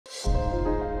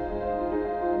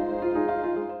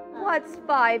What's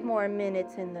 5 more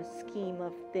minutes in the scheme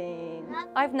of things?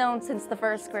 I've known since the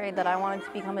 1st grade that I wanted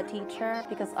to become a teacher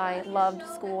because I loved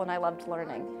school and I loved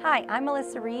learning. Hi, I'm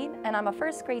Reid, and I'm a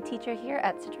 1st grade teacher here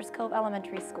at Citrus Cove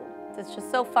Elementary School. It's just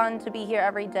so fun to be here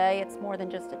every day. It's more than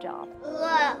just a job.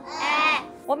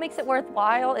 What makes it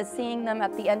worthwhile is seeing them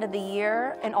at the end of the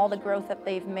year and all the growth that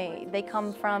they've made. They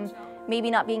come from maybe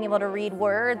not being able to read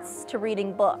words to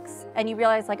reading books. And you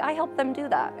realize, like, I helped them do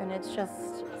that, and it's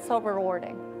just so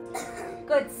rewarding.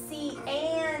 Good C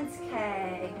and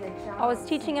K. Good job. I was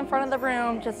teaching in front of the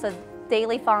room, just a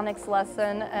daily phonics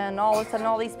lesson, and all of a sudden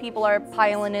all these people are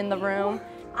piling in the room.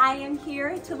 I am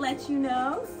here to let you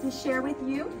know, to share with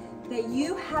you, that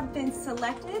you have been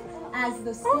selected as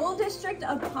the School District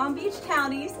of Palm Beach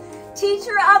County's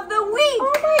Teacher of the Week.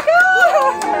 Oh my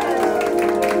God!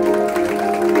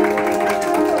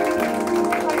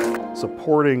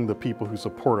 Supporting the people who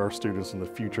support our students in the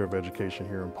future of education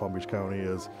here in Palm Beach County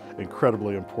is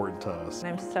incredibly important to us.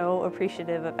 I'm so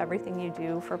appreciative of everything you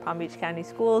do for Palm Beach County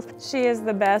Schools. She is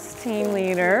the best team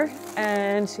leader,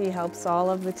 and she helps all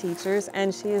of the teachers,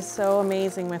 and she is so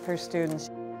amazing with her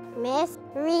students. Miss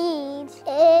Reid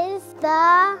is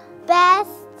the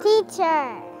best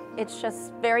teacher. It's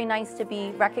just very nice to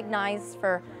be recognized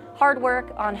for hard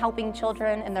work on helping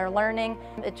children in their learning.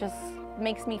 It just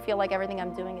makes me feel like everything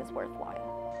I'm doing is worthwhile.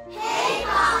 Hey,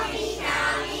 Palm Beach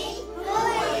County, who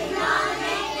is nominated?